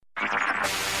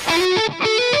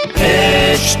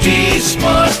HD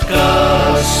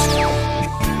Smartcast.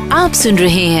 आप सुन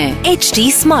रहे हैं HD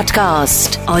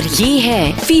Smartcast और ये है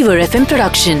Fever FM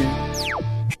production.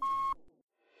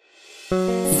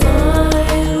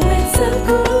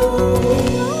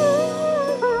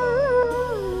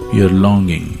 You're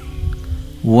longing,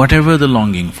 whatever the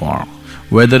longing for,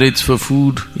 whether it's for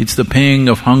food, it's the pang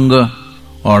of hunger,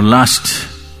 or lust,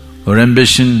 or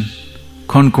ambition,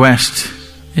 conquest,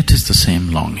 it is the same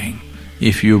longing.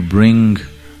 If you bring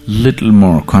little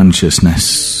more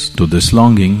consciousness to this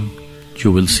longing,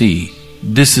 you will see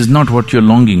this is not what you're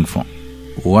longing for.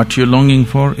 What you're longing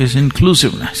for is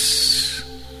inclusiveness.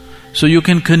 So you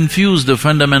can confuse the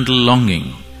fundamental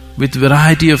longing with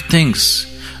variety of things,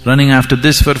 running after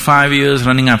this for 5 years,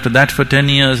 running after that for 10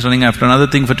 years, running after another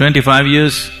thing for 25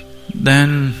 years.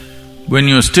 Then, when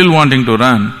you're still wanting to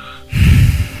run,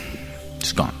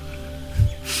 it's gone.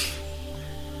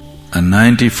 A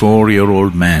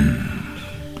 94-year-old man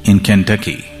in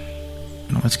Kentucky,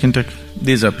 you know what's Kentucky?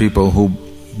 These are people who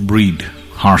breed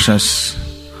horses.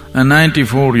 A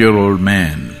 94-year-old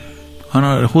man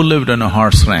who lived on a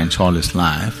horse ranch all his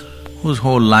life, whose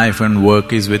whole life and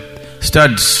work is with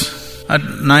studs. At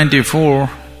 94,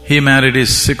 he married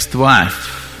his sixth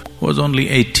wife, who was only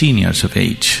 18 years of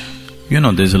age. You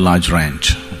know, there's a large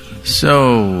ranch.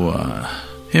 So,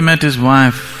 he met his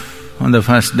wife on the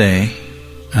first day,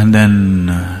 and then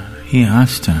he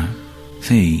asked her,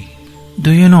 "See,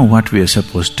 do you know what we are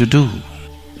supposed to do?"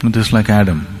 Just like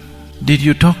Adam. "Did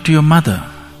you talk to your mother?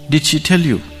 Did she tell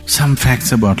you some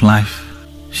facts about life?"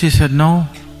 She said, "No,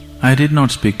 I did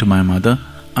not speak to my mother.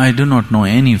 I do not know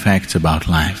any facts about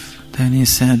life." Then he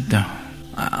said,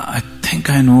 "I think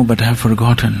I know, but I've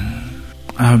forgotten.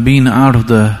 I've been out of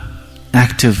the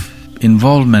active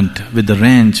involvement with the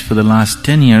ranch for the last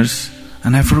 10 years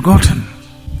and I've forgotten."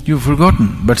 You've forgotten,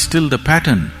 but still the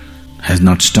pattern has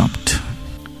not stopped.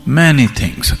 Many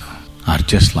things are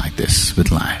just like this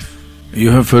with life. You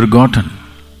have forgotten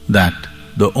that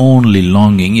the only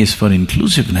longing is for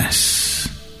inclusiveness.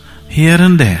 Here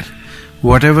and there,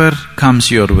 whatever comes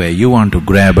your way, you want to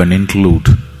grab and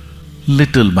include,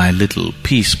 little by little,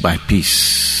 piece by piece.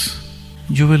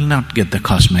 You will not get the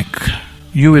cosmic,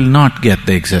 you will not get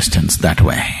the existence that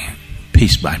way,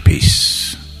 piece by piece.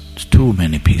 It's too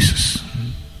many pieces.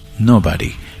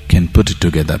 Nobody can put it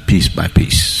together piece by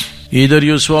piece. Either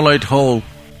you swallow it whole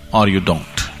or you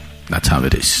don't. That's how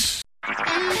it is.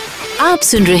 आप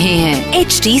सुन रहे हैं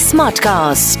HD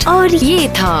Smartcast और ये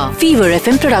था Fever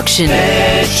FM production.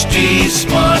 HD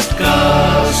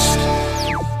Smartcast.